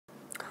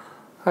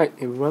Hi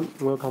everyone,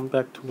 welcome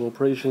back to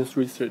Operations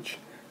Research.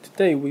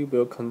 Today we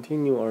will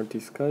continue our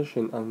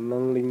discussion on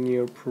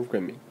nonlinear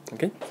programming.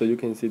 Okay, so you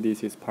can see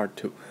this is part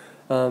 2.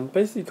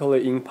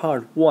 Basically in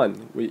part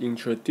 1, we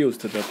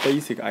introduced the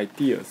basic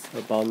ideas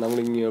about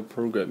nonlinear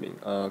programming,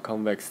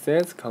 convex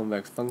sets,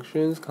 convex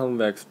functions,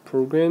 convex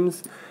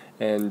programs,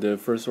 and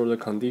first order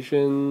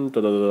condition,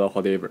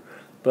 whatever.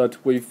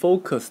 But we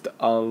focused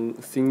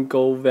on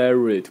single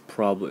variate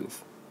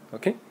problems.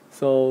 Okay,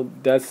 so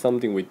that's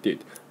something we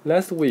did.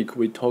 Last week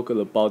we talked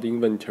about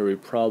inventory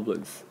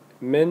problems.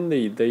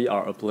 Mainly they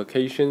are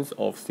applications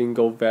of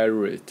single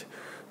variate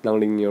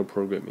nonlinear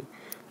programming.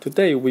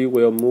 Today we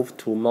will move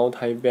to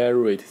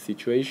multivariate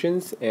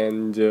situations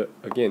and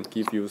again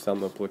give you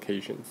some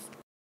applications.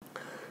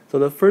 So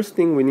the first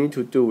thing we need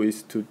to do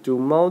is to do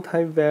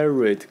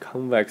multivariate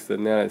convex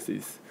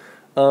analysis.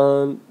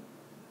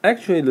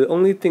 Actually the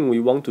only thing we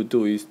want to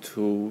do is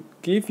to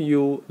give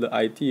you the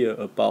idea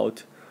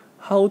about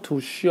how to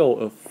show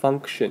a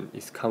function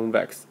is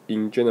convex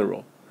in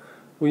general.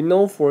 We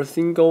know for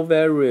single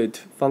variate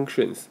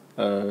functions,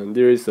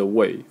 there is a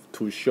way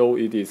to show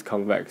it is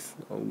convex.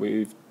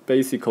 We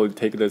basically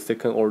take the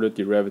second order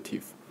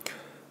derivative.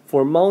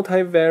 For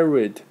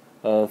multivariate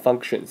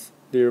functions,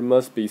 there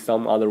must be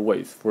some other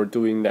ways for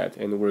doing that,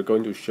 and we're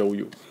going to show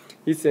you.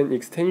 It's an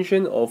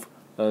extension of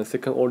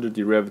second order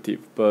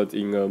derivative, but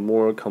in a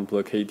more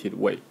complicated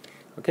way.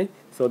 Okay,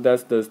 so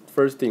that's the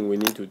first thing we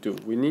need to do.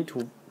 We need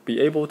to be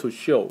able to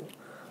show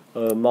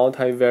a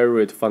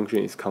multivariate function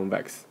is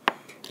convex.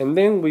 And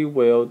then we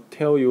will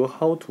tell you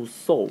how to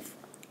solve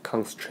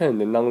constrained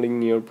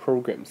nonlinear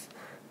programs.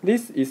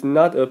 This is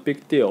not a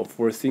big deal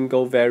for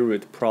single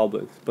variate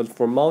problems, but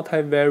for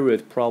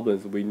multivariate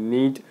problems we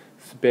need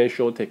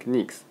special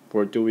techniques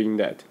for doing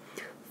that.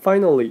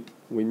 Finally,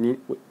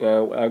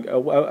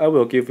 I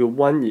will give you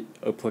one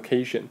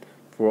application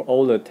for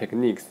all the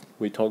techniques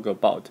we talk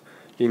about.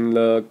 In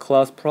the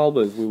class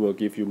problems, we will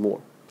give you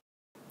more.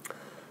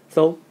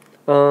 So,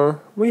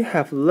 we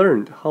have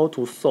learned how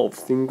to solve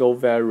single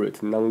variate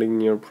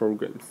nonlinear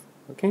programs.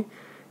 Okay,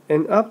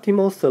 an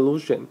optimal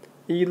solution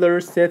either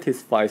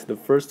satisfies the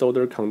first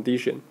order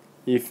condition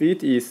if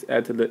it is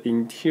at the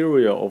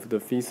interior of the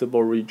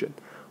feasible region,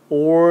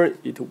 or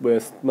it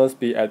must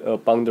be at a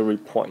boundary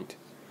point.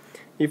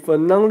 If a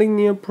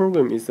nonlinear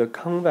program is a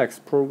convex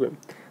program,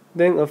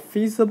 then a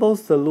feasible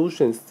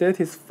solution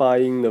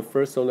satisfying the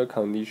first order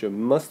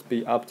condition must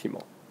be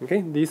optimal.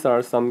 Okay, these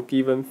are some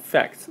given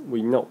facts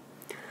we know.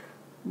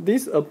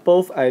 These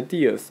above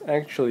ideas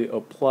actually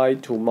apply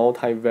to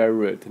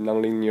multivariate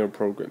nonlinear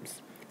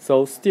programs.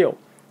 So still,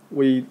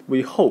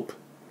 we hope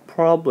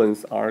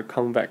problems are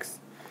convex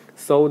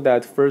so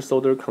that first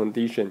order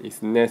condition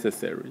is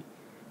necessary,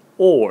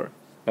 or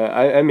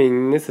I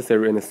mean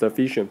necessary and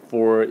sufficient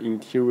for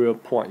interior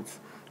points,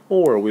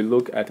 or we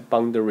look at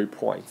boundary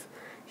points.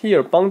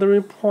 Here,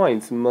 boundary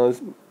points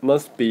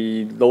must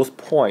be those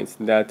points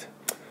that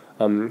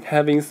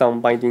having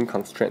some binding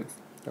constraints.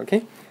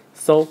 Okay,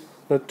 so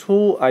the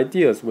two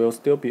ideas will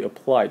still be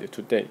applied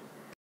today.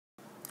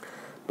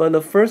 But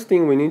the first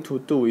thing we need to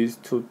do is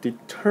to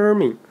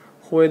determine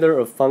whether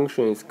a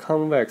function is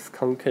convex,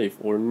 concave,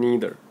 or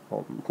neither,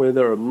 or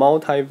whether a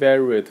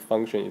multivariate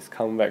function is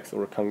convex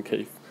or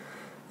concave.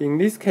 In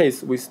this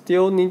case, we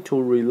still need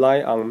to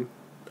rely on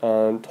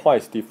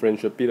twice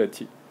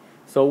differentiability.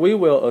 So we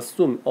will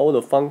assume all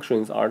the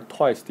functions are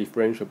twice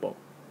differentiable,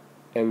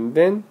 and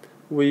then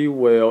we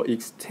will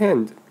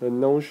extend the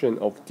notion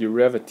of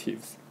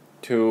derivatives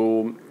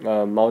to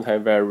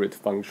multivariate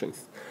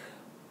functions.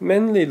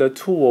 Mainly the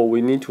tool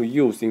we need to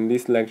use in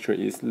this lecture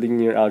is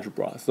linear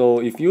algebra. So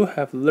if you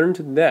have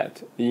learned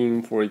that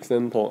in, for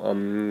example,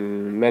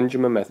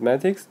 management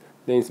mathematics,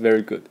 then it's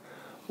very good.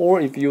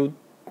 Or if you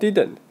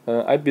didn't,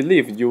 I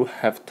believe you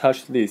have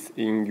touched this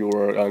in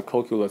your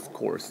calculus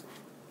course.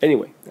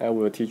 Anyway, I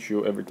will teach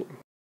you everything.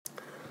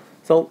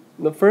 So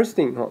the first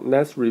thing,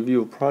 let's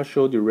review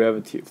partial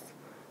derivatives.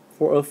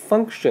 For a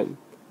function,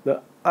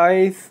 the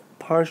ith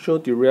partial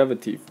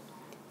derivative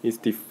is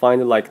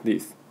defined like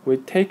this. We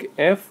take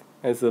f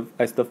as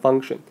the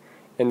function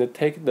and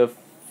take the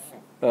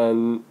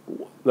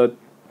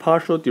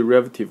partial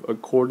derivative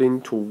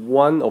according to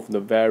one of the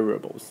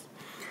variables.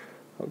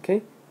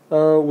 Okay,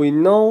 we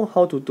know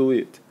how to do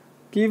it.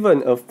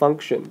 Given a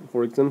function,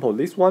 for example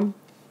this one,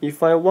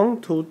 if I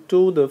want to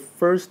do the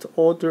first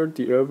order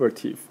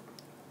derivative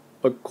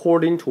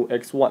according to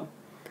x1,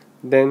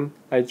 then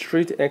I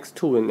treat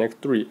x2 and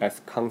x3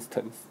 as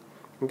constants.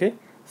 Okay,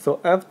 so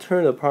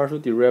after the partial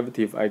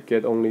derivative I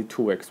get only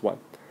 2x1.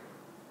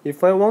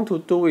 If I want to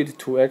do it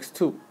to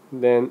x2,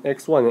 then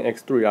x1 and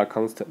x3 are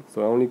constant,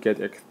 so I only get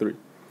x3.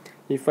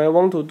 If I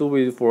want to do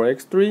it for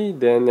x3,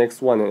 then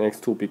x1 and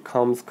x2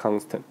 becomes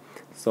constant,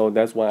 so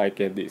that's why I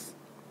get this.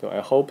 So I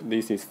hope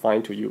this is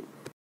fine to you.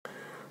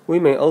 We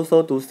may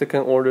also do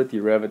second order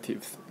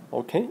derivatives.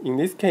 Okay, in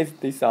this case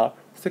these are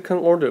second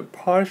order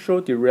partial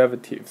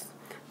derivatives.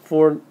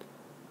 For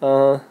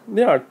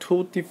there are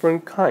two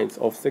different kinds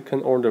of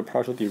second order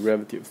partial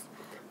derivatives.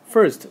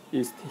 First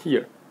is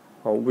here.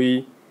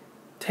 We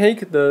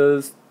take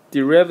the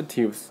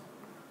derivatives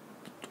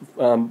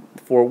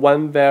for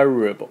one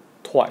variable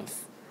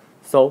twice.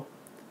 So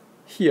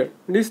here,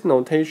 this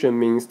notation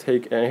means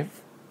take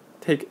f,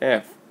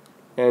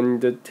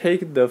 and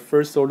take the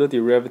first order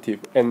derivative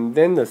and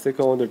then the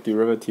second order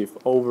derivative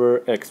over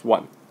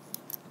x1.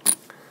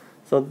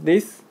 So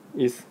this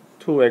is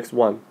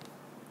 2x1.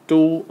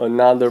 Do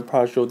another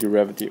partial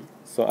derivative.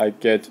 So I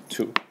get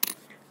 2.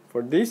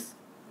 For this,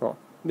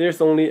 there's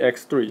only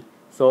x3.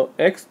 So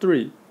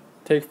x3,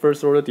 take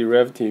first order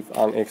derivative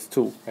on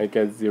x2, I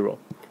get 0.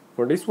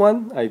 For this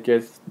one, I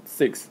get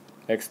 6,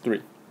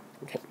 x3.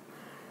 Okay.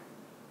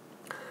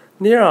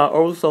 There are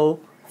also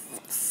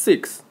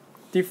 6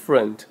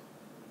 different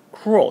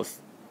cross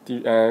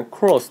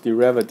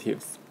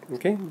derivatives.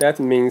 Okay, that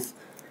means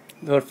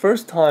the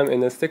first time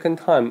and the second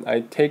time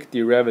I take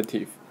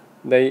derivative,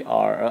 they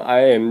are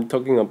I am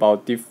talking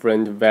about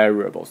different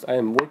variables. I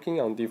am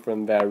working on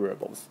different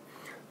variables.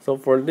 So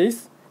for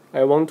this,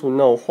 I want to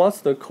know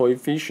what's the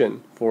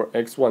coefficient for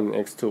x1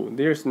 and x2.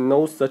 There's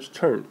no such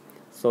term,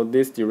 so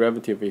this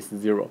derivative is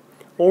 0.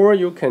 Or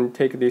you can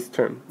take this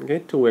term, okay,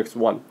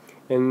 2x1,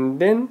 and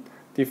then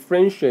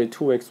differentiate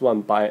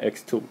 2x1 by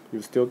x2.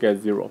 You still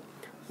get 0.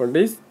 For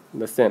this,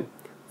 the same.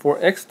 For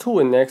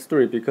x2 and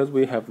x3, because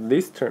we have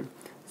this term,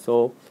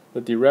 so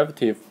the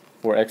derivative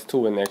for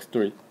x2 and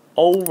x3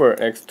 over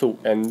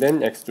x2 and then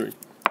x3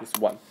 is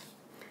 1.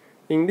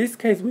 In this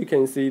case, we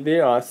can see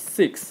there are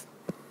 6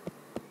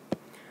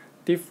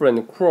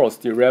 different cross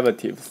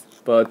derivatives,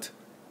 but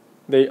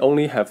they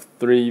only have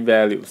 3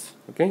 values.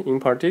 Okay.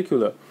 In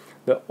particular,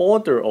 the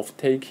order of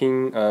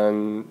taking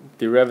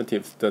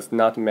derivatives does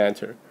not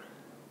matter.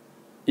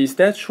 Is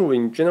that true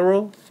in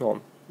general?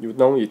 No, you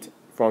know it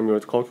from your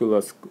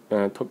calculus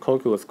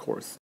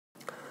course.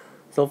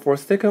 So for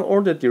second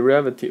order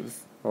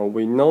derivatives,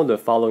 we know the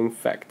following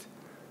fact.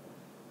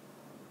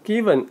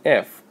 Given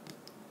f,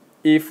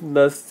 if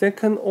the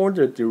second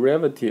order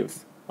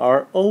derivatives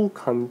are all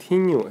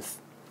continuous,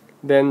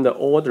 then the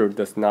order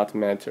does not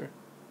matter.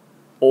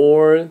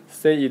 Or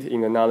say it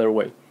in another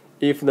way,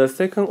 if the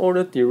second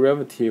order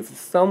derivatives,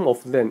 some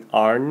of them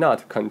are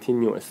not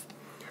continuous,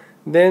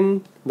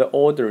 then the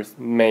orders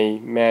may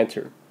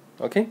matter.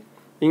 Okay?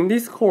 In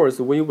this course,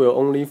 we will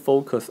only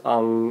focus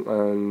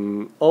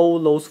on all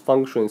those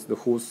functions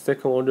whose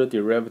second order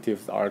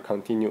derivatives are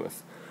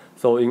continuous.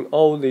 So in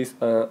all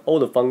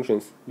the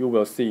functions you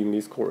will see in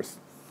this course,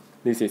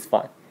 this is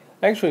fine.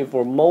 Actually,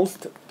 for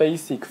most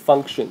basic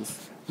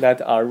functions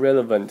that are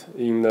relevant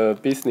in the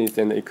business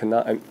and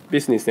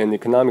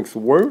economics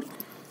world,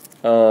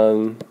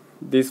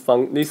 this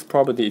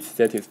property is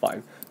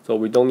satisfied. So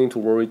we don't need to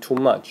worry too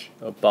much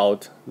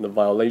about the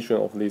violation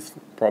of this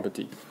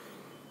property.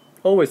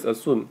 Always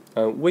assume,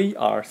 we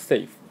are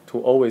safe to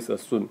always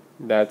assume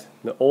that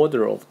the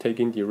order of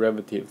taking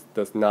derivatives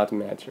does not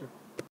matter.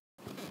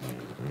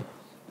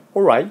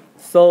 Alright,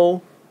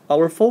 so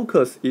our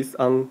focus is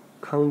on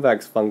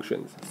convex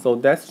functions. So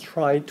let's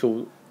try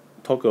to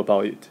talk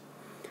about it.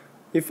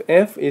 If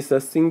f is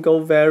a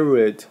single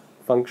variate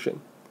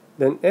function,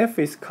 then f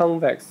is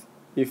convex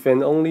if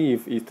and only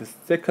if its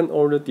second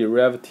order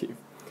derivative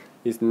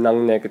is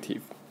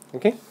non-negative.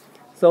 Okay?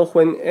 So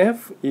when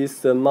f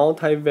is a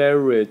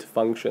multivariate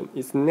function,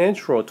 it's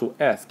natural to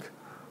ask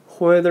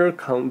whether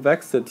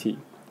convexity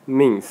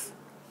means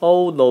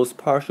all those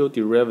partial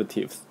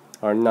derivatives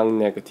are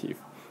non-negative.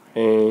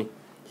 And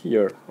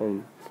here,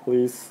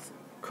 please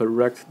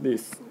correct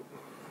this.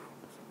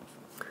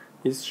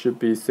 It should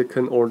be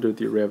second order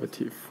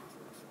derivative.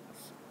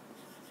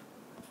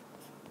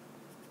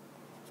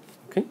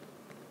 Okay?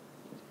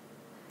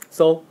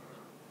 So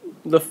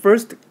the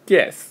first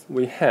guess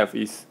we have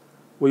is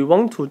we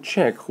want to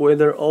check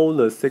whether all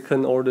the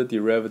second order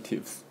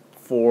derivatives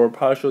for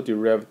partial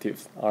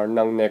derivatives are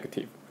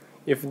non-negative.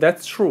 If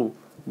that's true,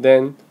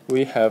 then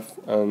we have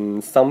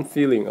some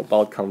feeling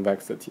about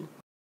convexity.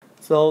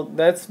 So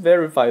let's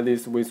verify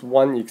this with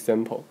one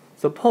example.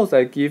 Suppose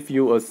I give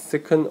you a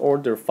second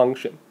order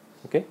function,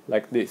 okay,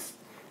 like this.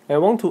 I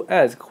want to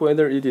ask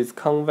whether it is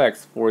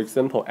convex, for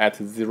example, at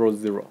 0,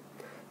 0.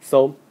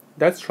 So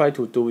let's try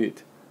to do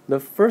it. The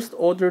first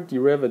order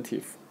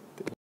derivative,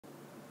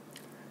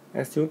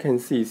 as you can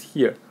see, is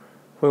here.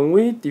 When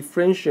we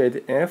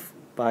differentiate f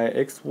by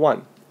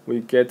x1, we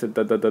get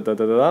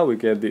we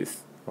get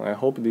this. I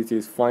hope this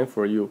is fine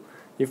for you.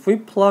 If we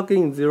plug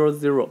in 0,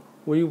 0,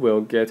 we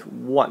will get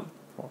 1.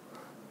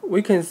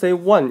 We can say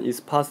 1 is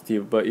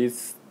positive, but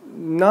it's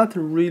not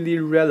really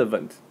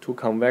relevant to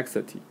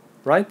convexity,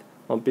 right?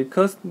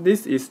 Because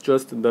this is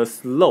just the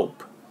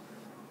slope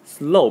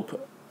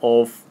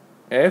of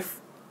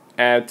f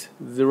at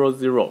 0,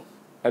 0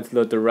 at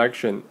the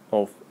direction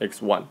of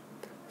x1.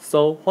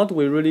 So what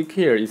we really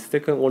care is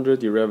second order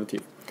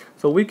derivative.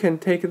 So we can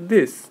take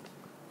this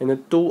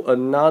and do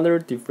another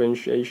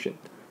differentiation.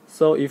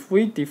 So if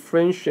we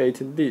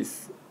differentiate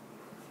this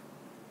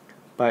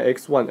by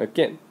x1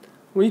 again,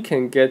 we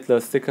can get the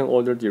second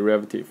order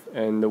derivative,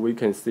 and we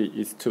can see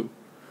it's 2.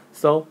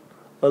 So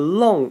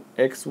along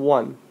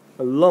x1,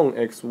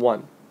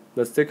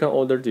 the second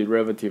order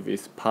derivative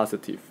is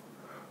positive.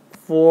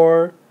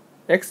 For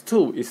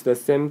x2 is the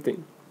same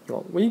thing.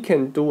 We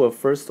can do a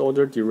first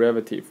order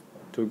derivative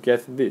to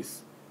get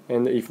this.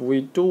 And if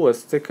we do a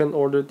second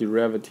order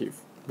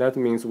derivative, that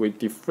means we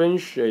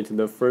differentiate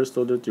the first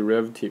order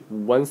derivative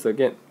once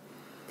again.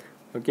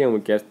 Again, we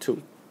get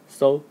 2.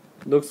 So,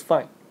 looks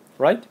fine,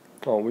 right?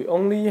 We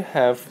only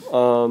have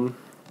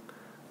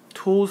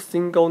 2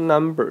 single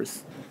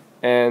numbers,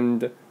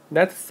 and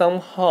that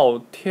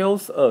somehow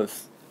tells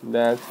us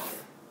that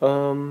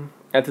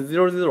at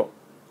 0, 0,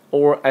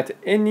 or at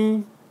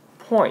any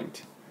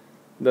point,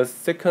 the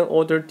second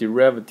order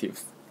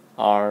derivatives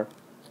are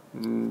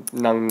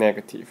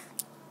non-negative.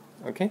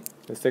 Okay,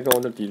 the second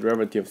order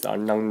derivatives are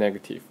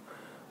non-negative.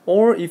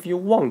 Or if you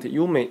want,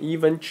 you may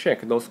even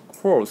check those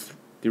cross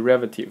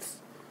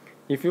derivatives.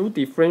 If you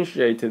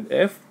differentiated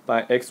f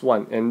by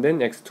x1 and then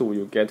x2,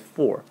 you get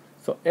 4.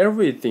 So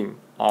everything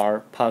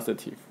are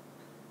positive.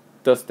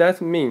 Does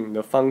that mean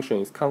the function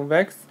is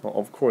convex? Well,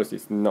 of course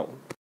it's no.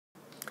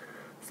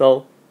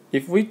 So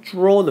if we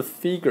draw the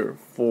figure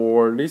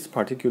for this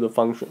particular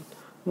function,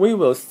 we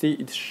will see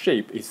its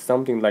shape is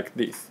something like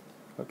this.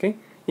 Okay?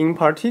 In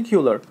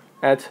particular,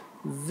 at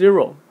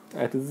 0,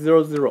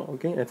 0,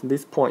 okay, at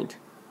this point,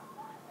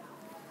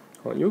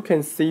 you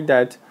can see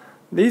that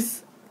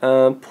this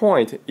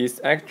point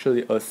is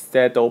actually a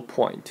saddle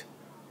point.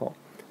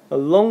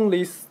 Along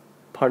this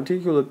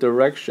particular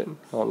direction,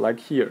 like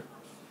here,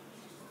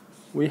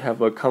 we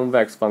have a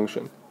convex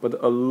function, but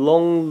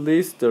along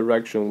this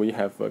direction we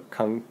have a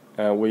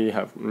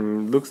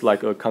looks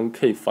like a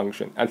concave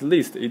function. At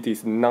least it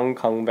is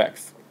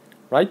non-convex,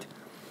 right?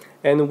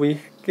 And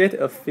we get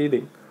a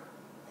feeling.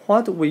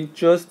 What we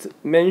just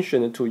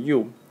mentioned to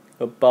you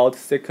about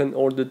second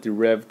order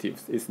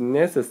derivatives is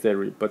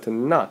necessary but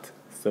not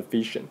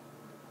sufficient.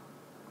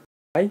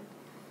 Right?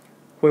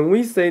 When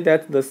we say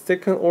that the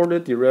second order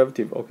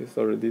derivative, okay,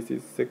 sorry, this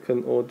is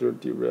second order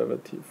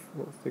derivative,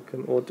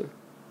 second order.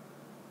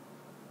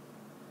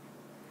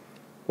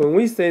 When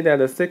we say that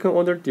the second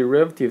order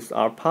derivatives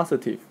are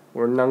positive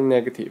or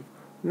non-negative,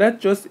 that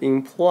just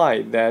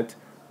implies that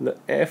the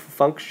f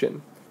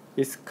function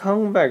is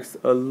convex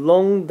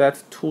along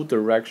that 2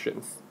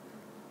 directions,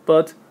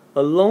 but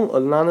along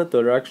another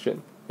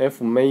direction, f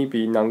may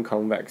be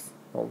non-convex.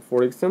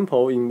 For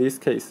example, in this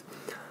case,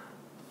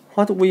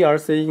 what we are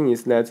saying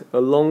is that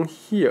along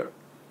here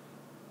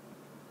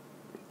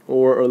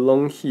or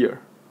along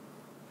here,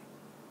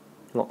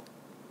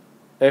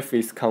 f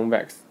is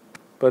convex.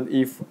 But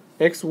if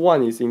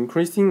x1 is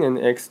increasing and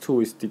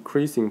x2 is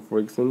decreasing, for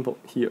example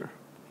here,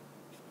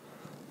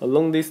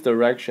 along this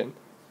direction,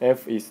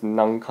 f is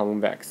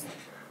non-convex.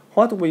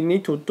 What we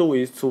need to do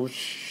is to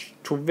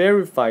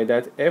verify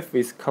that f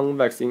is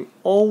convex in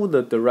all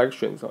the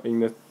directions, in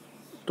the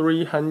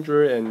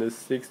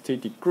 360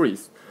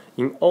 degrees.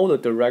 In all the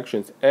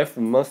directions, f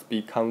must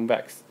be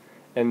convex.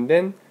 And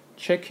then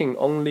checking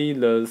only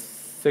the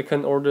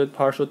second order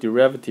partial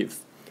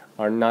derivatives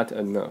are not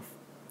enough.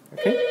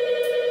 Okay?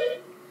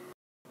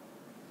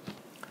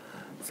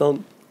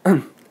 So,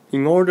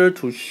 in order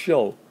to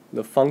show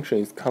the function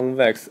is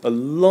convex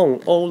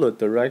along all the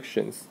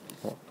directions,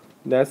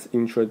 let's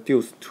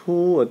introduce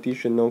 2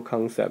 additional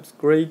concepts,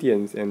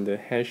 gradients and the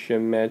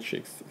Hessian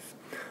matrices.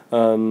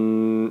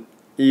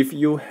 If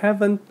you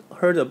haven't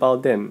heard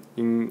about them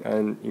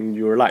in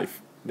your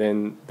life,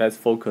 then let's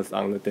focus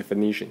on the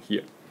definition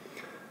here.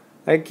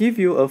 I give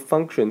you a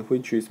function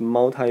which is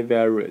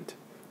multivariate,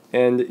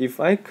 and if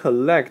I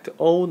collect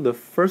all the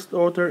first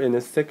order and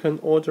the second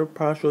order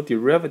partial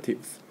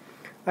derivatives,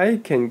 I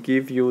can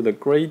give you the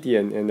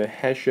gradient and the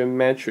Hessian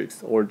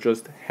matrix, or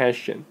just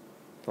Hessian,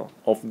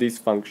 of this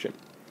function.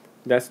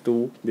 Let's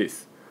do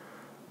this.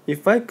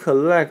 If I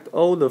collect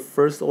all the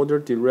first order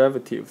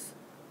derivatives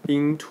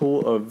into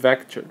a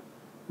vector,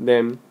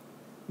 then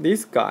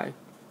this guy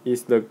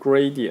is the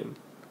gradient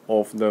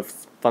of the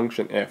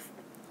function f.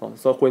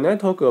 So when I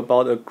talk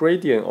about a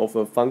gradient of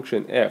a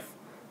function f,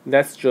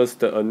 that's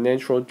just a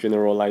natural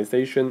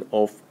generalization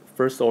of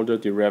first order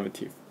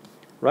derivative,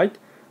 right?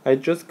 I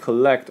just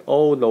collect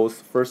all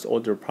those first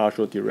order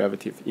partial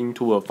derivatives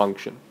into a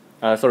function,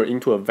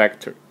 into a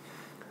vector.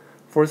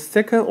 For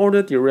second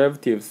order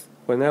derivatives,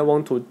 when I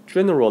want to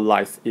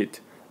generalize it,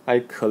 I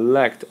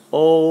collect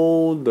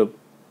all the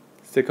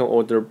second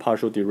order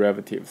partial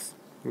derivatives,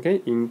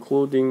 okay,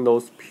 including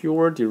those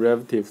pure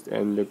derivatives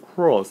and the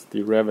cross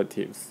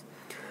derivatives,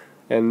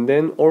 and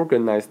then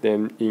organize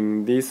them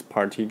in this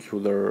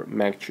particular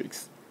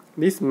matrix.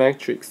 This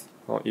matrix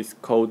is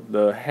called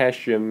the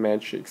Hessian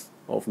matrix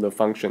of the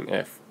function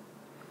f.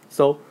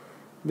 So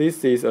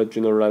this is a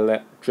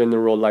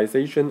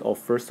generalization of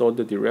first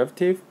order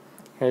derivative.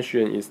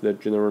 Hessian is the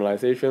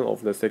generalization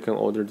of the second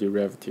order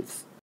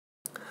derivatives.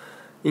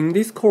 In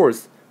this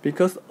course,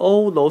 because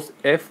all those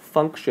f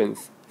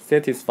functions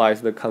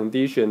satisfies the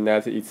condition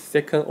that its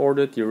second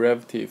order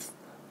derivatives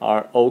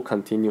are all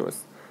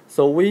continuous,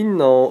 so we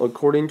know,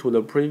 according to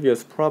the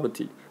previous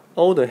property,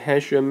 all the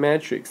Hessian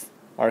matrices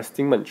are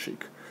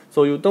symmetric.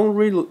 So you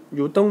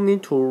don't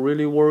need to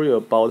really worry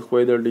about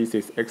whether this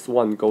is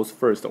x1 goes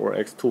first or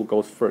x2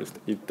 goes first.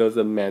 It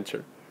doesn't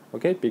matter.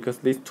 Okay, because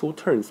these two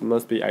terms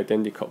must be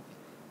identical.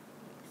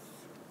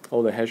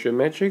 All the Hessian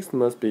matrix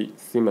must be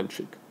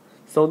symmetric.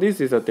 So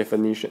this is a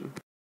definition.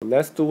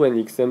 Let's do an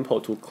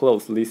example to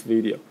close this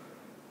video.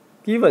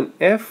 Given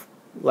f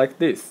like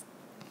this,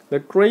 the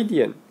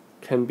gradient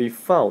can be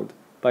found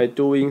by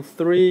doing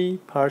 3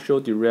 partial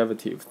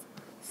derivatives.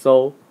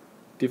 So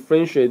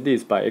differentiate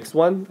this by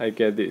x1, I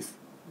get this.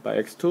 By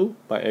x2,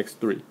 by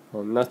x3.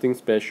 Nothing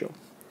special.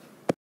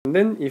 And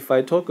then if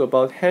I talk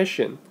about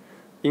Hessian,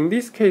 in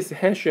this case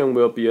Hessian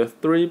will be a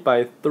 3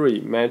 by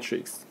 3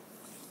 matrix,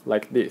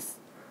 like this.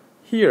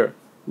 Here,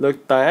 the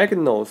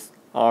diagonals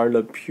are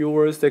the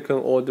pure second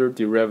order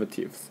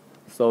derivatives.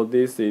 So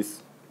this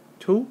is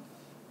 2,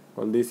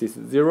 and this is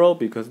 0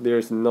 because there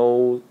is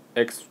no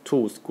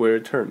x2 square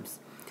terms.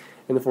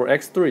 And for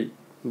x3,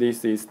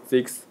 this is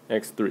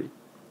 6x3.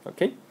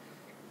 Okay?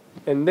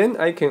 And then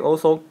I can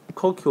also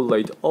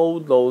calculate all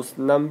those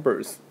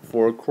numbers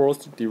for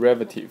cross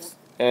derivatives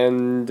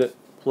and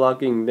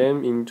plugging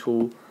them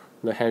into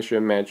the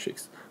Hessian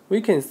matrix.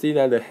 We can see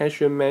that the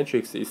Hessian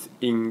matrix is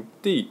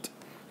indeed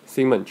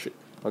symmetry.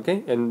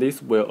 Okay, and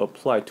this will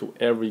apply to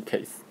every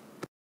case.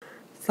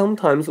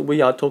 Sometimes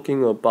we are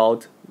talking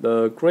about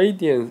the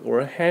gradients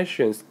or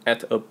Hessians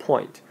at a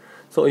point.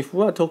 So if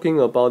we are talking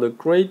about the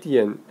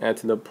gradient at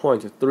the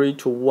point 3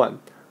 to 1,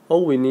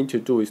 all we need to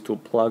do is to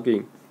plug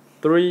in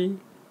 3,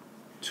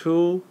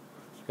 2,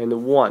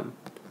 and 1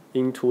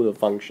 into the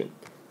function.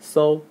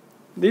 So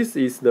this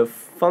is the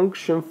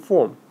function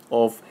form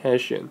of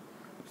Hessian.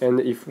 And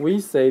if we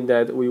say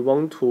that we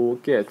want to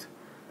get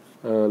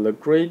the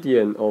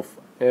gradient of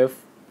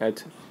f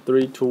at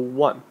 3 to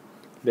 1,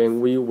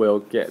 then we will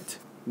get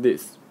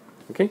this.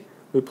 Okay,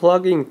 we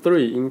plug in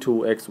 3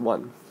 into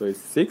x1, so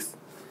it's 6.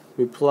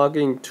 We plug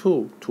in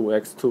 2 to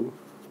x2.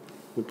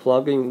 We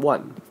plug in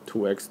 1 to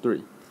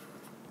x3.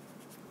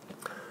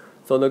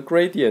 So the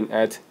gradient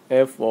at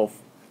f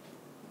of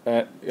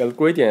a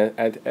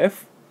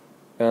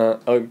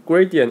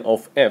gradient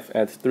of f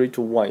at 3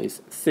 to 1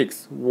 is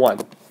 6, 1,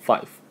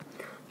 5.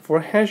 For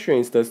Hessian,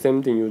 it's the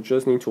same thing. You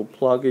just need to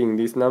plug in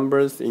these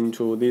numbers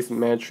into this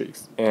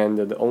matrix, and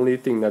the only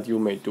thing that you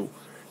may do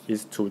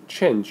is to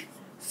change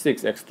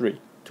 6x3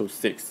 to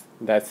 6.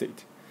 That's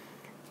it.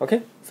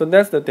 Okay, so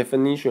that's the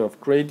definition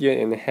of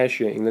gradient and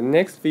Hessian. In the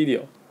next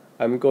video,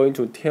 I'm going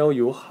to tell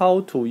you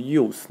how to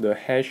use the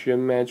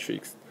Hessian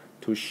matrix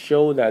to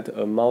show that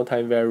a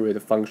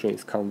multivariate function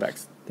is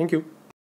convex. Thank you.